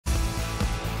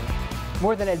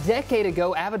More than a decade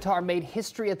ago, Avatar made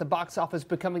history at the box office,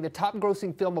 becoming the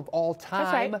top-grossing film of all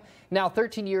time. That's right. Now,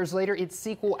 13 years later, its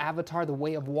sequel, Avatar: The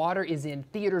Way of Water, is in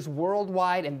theaters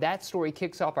worldwide, and that story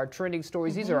kicks off our trending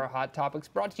stories. These are our hot topics,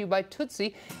 brought to you by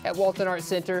Tootsie at Walton Arts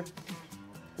Center.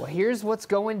 Well, here's what's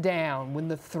going down. When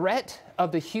the threat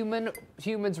of the humans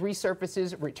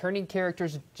resurfaces, returning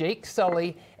characters Jake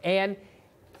Sully and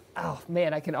oh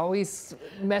man, I can always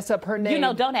mess up her name. You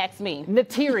know, don't ask me.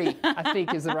 Neytiri, I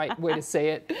think is the right way to say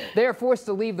it. They are forced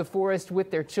to leave the forest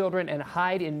with their children and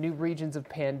hide in new regions of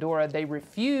Pandora. They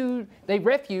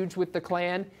refuge with the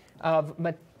clan of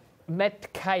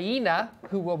Metkayina,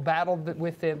 who will battle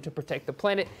with them to protect the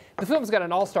planet. The film's got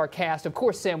an all-star cast. Of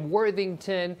course, Sam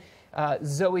Worthington,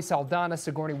 Zoe Saldana,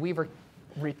 Sigourney Weaver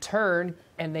return,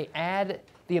 and they add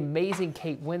the amazing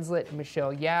Kate Winslet,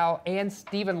 Michelle Yeoh, and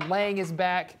Stephen Lang is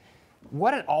back.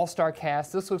 What an all-star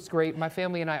cast. This looks great. My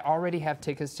family and I already have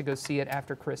tickets to go see it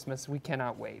after Christmas. We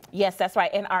cannot wait. Yes, that's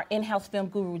right. And our in-house film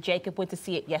guru, Jacob, went to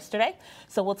see it yesterday.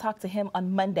 So we'll talk to him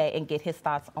on Monday and get his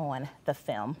thoughts on the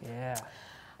film. Yeah.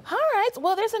 All right.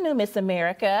 Well, there's a new Miss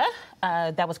America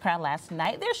that was crowned last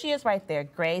night. There she is right there,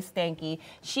 Grace Stanke.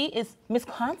 She is Miss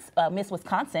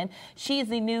Wisconsin. She is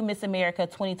the new Miss America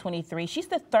 2023. She's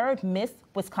the third Miss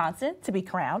Wisconsin to be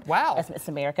crowned as Miss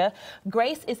America.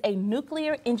 Grace is a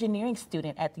nuclear engineering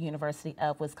student at the University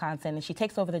of Wisconsin, and she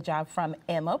takes over the job from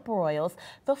Emma Broyles,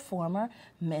 the former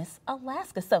Miss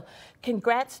Alaska. So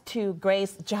congrats to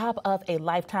Grace, job of a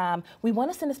lifetime. We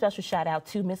want to send a special shout out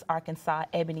to Miss Arkansas,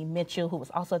 Ebony Mitchell, who was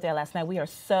also there last night. We are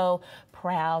so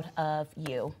proud of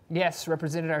you. Yes,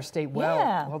 represented our state well.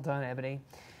 Yeah. Well done, Ebony.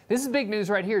 This is big news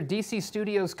right here. DC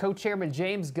Studios co-chairman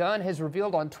James Gunn has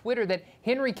revealed on Twitter that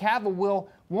Henry Cavill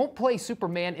won't play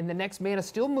Superman in the next Man of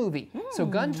Steel movie. So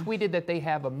Gunn tweeted that they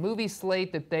have a movie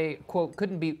slate that they, quote,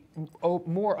 couldn't be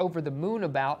more over the moon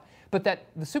about, but that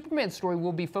the Superman story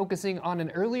will be focusing on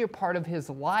an earlier part of his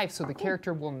life, so the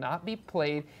character will not be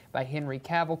played by Henry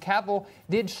Cavill. Cavill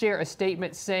did share a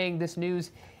statement saying this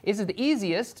news isn't the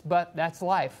easiest, but that's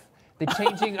life. The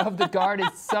changing of the guard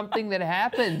is something that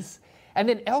happens. And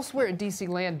then elsewhere in DC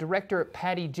land, director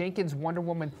Patty Jenkins' Wonder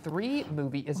Woman 3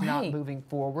 movie is not moving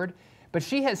forward, but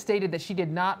she has stated that she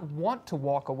did not want to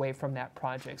walk away from that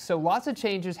project. So lots of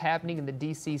changes happening in the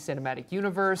DC cinematic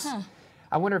universe.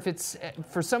 I wonder if it's,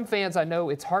 for some fans, I know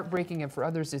it's heartbreaking, and for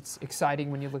others, it's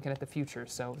exciting when you're looking at the future.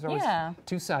 So there's always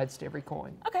two sides to every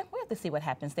coin. Okay, we have to see what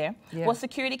happens there. Well,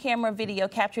 security camera video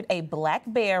captured a black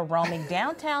bear roaming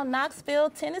downtown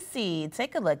Knoxville, Tennessee.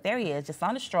 Take a look. There he is, just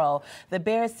on a stroll. The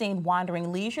bear is seen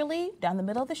wandering leisurely down the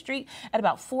middle of the street at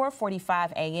about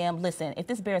 4:45 a.m. Listen, if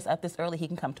this bear is up this early, he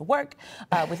can come to work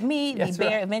with me. The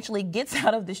bear eventually gets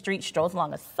out of the street, strolls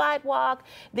along a sidewalk,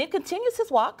 then continues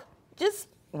his walk, just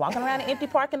walking around an empty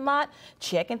parking lot,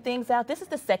 checking things out. This is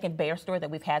the second bear story that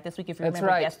we've had this week. If you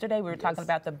remember yesterday, we were talking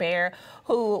about the bear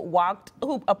who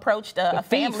approached a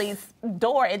family's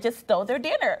door and just stole their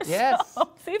dinner. Yes.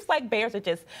 So, seems like bears are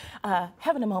just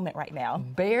having a moment right now.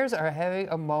 Bears are having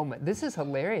a moment. This is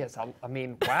hilarious. I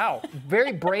mean, wow.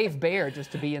 Very brave bear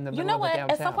just to be in the middle of the downtown.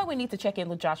 At some point we need to check in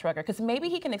with Josh Rucker, because maybe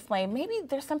he can explain, maybe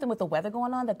there's something with the weather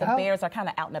going on that the bears are kind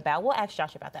of out and about. We'll ask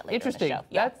Josh about that later in the show.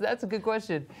 Yeah. That's a good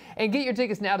question. And get your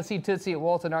tickets now to see Tootsie at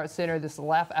Walton Arts Center. This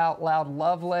laugh out loud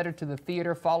love letter to the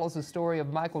theater follows the story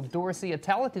of Michael Dorsey, a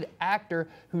talented actor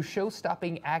whose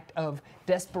show-stopping act of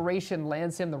desperation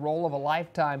lands him the role of a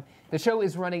lifetime. The show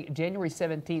is running January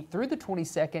 17th through the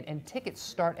 22nd, and tickets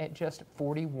start at just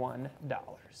 $41.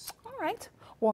 All right.